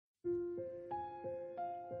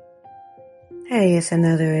Hey, it's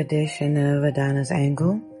another edition of Adonna's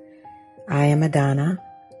Angle. I am Adonna,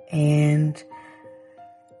 and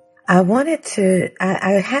I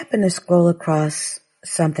happened to scroll across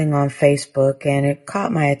something on Facebook, and it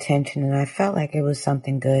caught my attention, and I felt like it was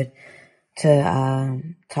something good to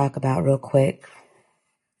talk about real quick.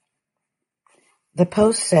 The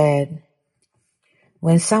post said,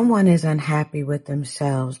 when someone is unhappy with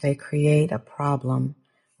themselves, they create a problem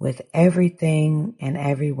with everything and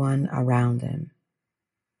everyone around them.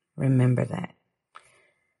 Remember that.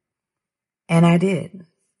 And I did.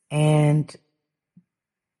 And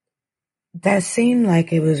that seemed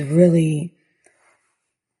like it was really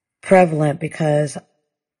prevalent because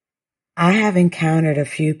I have encountered a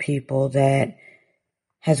few people that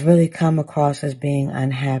has really come across as being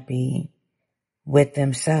unhappy with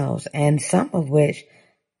themselves, and some of which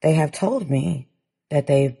they have told me that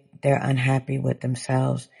they're unhappy with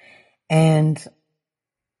themselves, and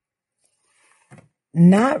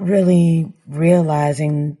not really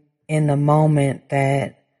realizing in the moment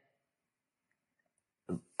that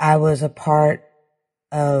I was a part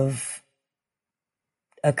of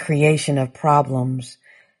a creation of problems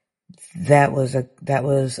that was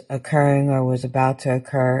occurring or was about to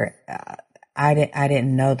occur. I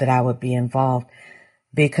didn't know that I would be involved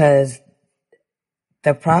because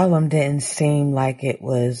the problem didn't seem like it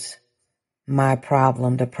was my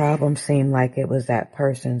problem. The problem seemed like it was that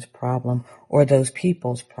person's problem or those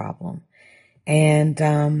people's problem. And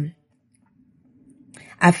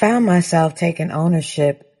I found myself taking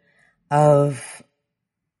ownership of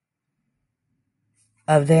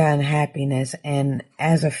their unhappiness. And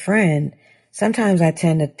as a friend, sometimes I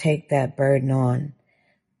tend to take that burden on.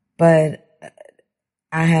 But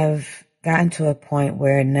I have gotten to a point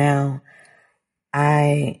where now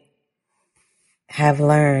I have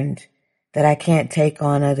learned that I can't take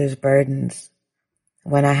on others' burdens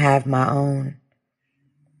when I have my own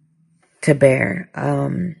to bear.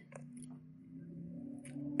 And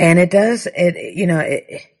it does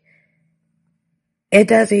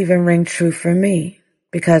even ring true for me,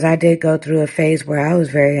 because I did go through a phase where I was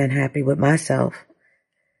very unhappy with myself.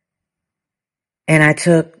 And I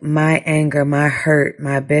took my anger, my hurt,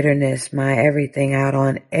 my bitterness, my everything out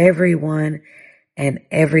on everyone and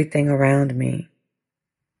everything around me.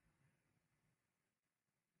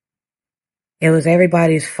 It was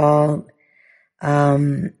everybody's fault.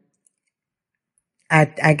 I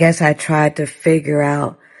guess I tried to figure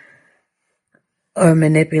out or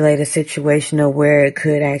manipulate a situation of where it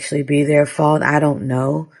could actually be their fault. I don't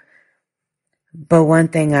know. But one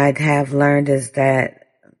thing I have learned is that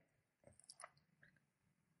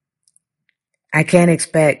I can't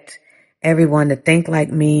expect everyone to think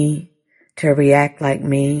like me, to react like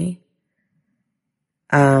me,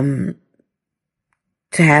 to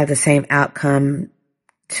have the same outcome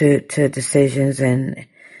to decisions and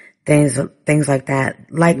things like that,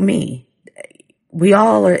 like me. We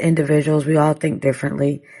all are individuals. We all think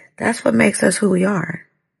differently. That's what makes us who we are.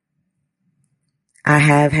 I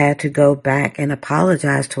have had to go back and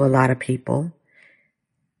apologize to a lot of people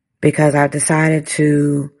because I've decided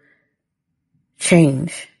to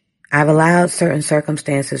change. I've allowed certain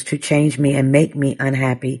circumstances to change me and make me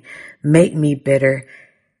unhappy, make me bitter.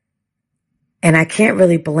 And I can't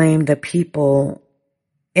really blame the people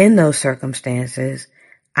in those circumstances.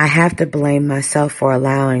 I have to blame myself for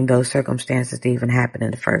allowing those circumstances to even happen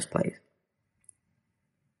in the first place.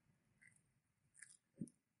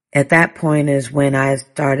 At that point is when I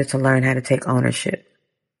started to learn how to take ownership.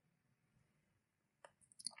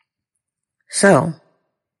 So,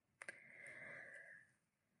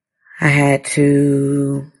 I had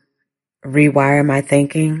to rewire my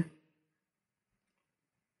thinking.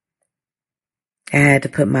 I had to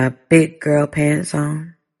put my big girl pants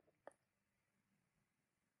on.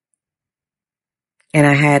 And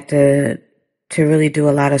I had to really do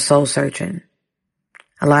a lot of soul searching,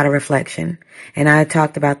 a lot of reflection. And I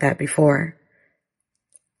talked about that before.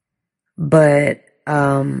 But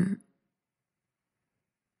I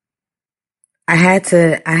had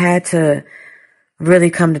to really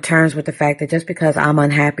come to terms with the fact that just because I'm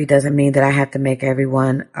unhappy doesn't mean that I have to make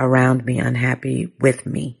everyone around me unhappy with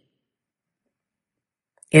me.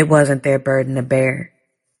 It wasn't their burden to bear,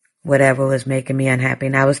 whatever was making me unhappy.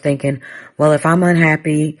 And I was thinking, well, if I'm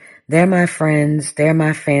unhappy, they're my friends, they're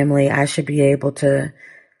my family. I should be able to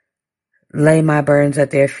lay my burdens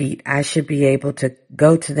at their feet. I should be able to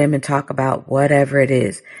go to them and talk about whatever it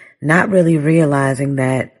is, not really realizing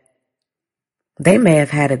that they may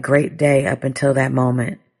have had a great day up until that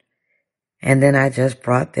moment. And then I just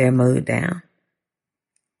brought their mood down.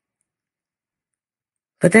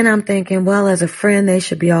 But then I'm thinking, well, as a friend, they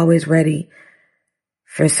should be always ready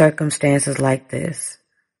for circumstances like this.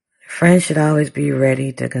 Friends should always be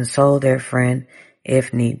ready to console their friend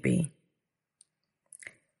if need be.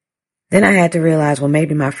 Then I had to realize, well,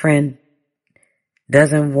 maybe my friend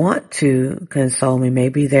doesn't want to console me.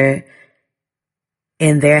 Maybe they're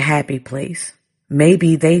in their happy place.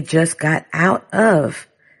 Maybe they just got out of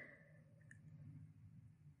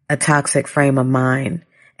a toxic frame of mind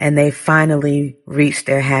and they finally reached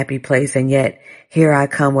their happy place, and yet here I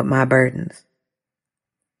come with my burdens.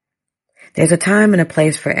 There's a time and a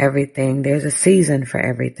place for everything. There's a season for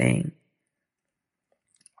everything.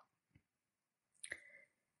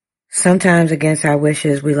 Sometimes against our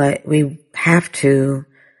wishes, we have to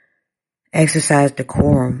exercise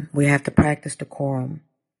decorum. We have to practice decorum,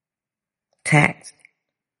 tact.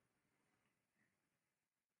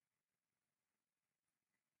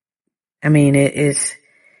 I mean, it's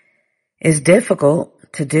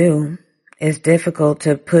difficult to do. It's difficult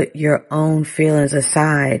to put your own feelings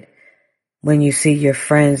aside when you see your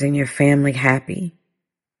friends and your family happy.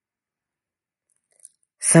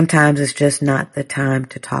 Sometimes it's just not the time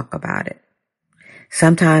to talk about it.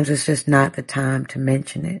 Sometimes it's just not the time to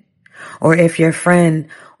mention it. Or if your friend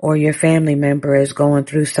or your family member is going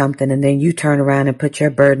through something and then you turn around and put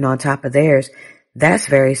your burden on top of theirs, that's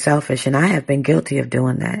very selfish, and I have been guilty of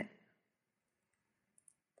doing that.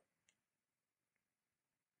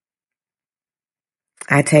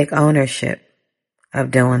 I take ownership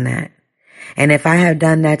of doing that. And if I have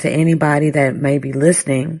done that to anybody that may be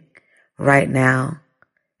listening right now,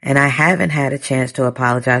 and I haven't had a chance to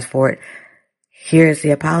apologize for it, here's the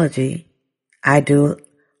apology. I do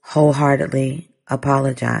wholeheartedly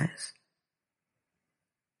apologize.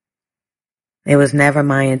 It was never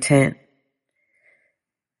my intent.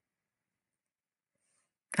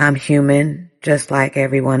 I'm human, just like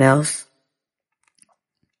everyone else.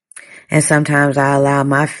 And sometimes I allow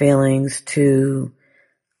my feelings to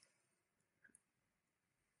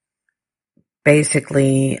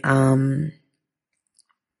basically, I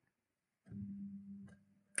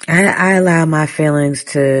allow my feelings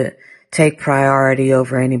to take priority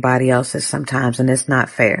over anybody else's sometimes, and it's not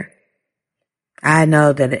fair. I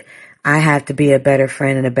know that I have to be a better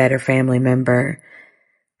friend and a better family member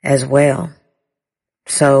as well.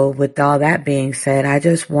 So with all that being said, I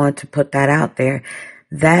just want to put that out there.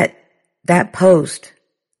 That post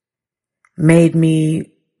made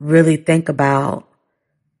me really think about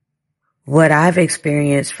what I've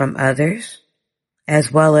experienced from others,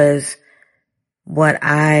 as well as what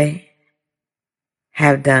I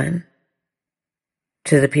have done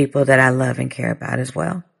to the people that I love and care about as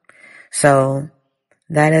well. So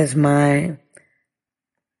that is my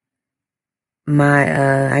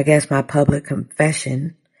I guess my public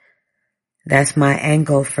confession. That's my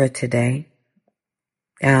angle for today.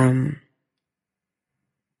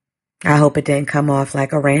 I hope it didn't come off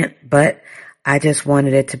like a rant, but I just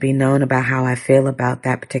wanted it to be known about how I feel about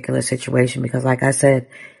that particular situation, because like I said,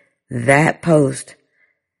 that post,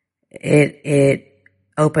 it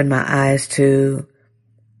opened my eyes to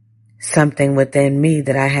something within me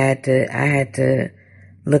that I had to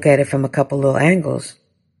look at it from a couple little angles.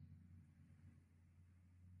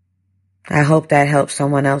 I hope that helps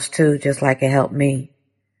someone else too, just like it helped me.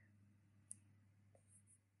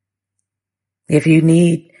 If you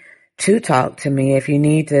need to talk to me, if you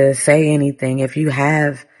need to say anything, if you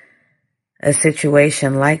have a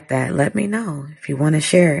situation like that, let me know. If you want to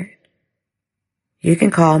share it, you can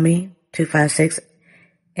call me,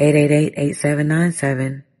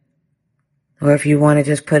 256-888-8797. Or if you want to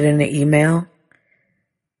just put it in an email,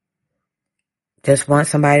 just want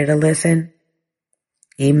somebody to listen,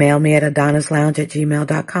 email me at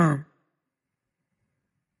adonnaslounge@gmail.com.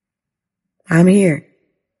 I'm here.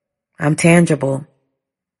 I'm tangible.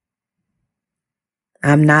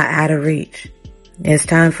 I'm not out of reach. It's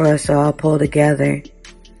time for us to all pull together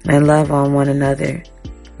and love on one another.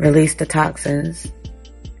 Release the toxins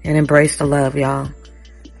and embrace the love, y'all.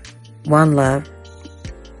 One love.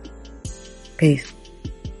 Peace.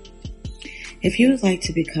 If you would like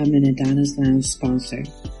to become an Adonna's Lounge sponsor,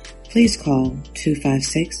 please call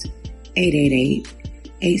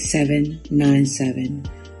 256-888-8797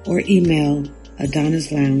 or email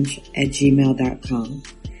adonnaslounge@gmail.com.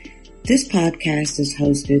 This podcast is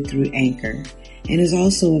hosted through Anchor and is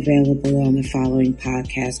also available on the following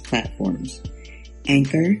podcast platforms: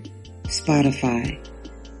 Anchor, Spotify,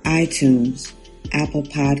 iTunes, Apple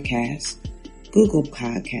Podcasts, Google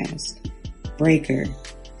Podcasts, Breaker,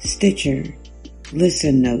 Stitcher,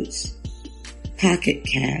 Listen Notes, Pocket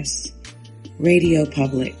Casts, Radio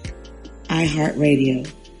Public, iHeartRadio,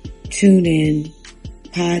 TuneIn,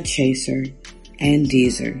 Podchaser, and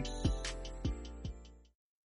Deezer.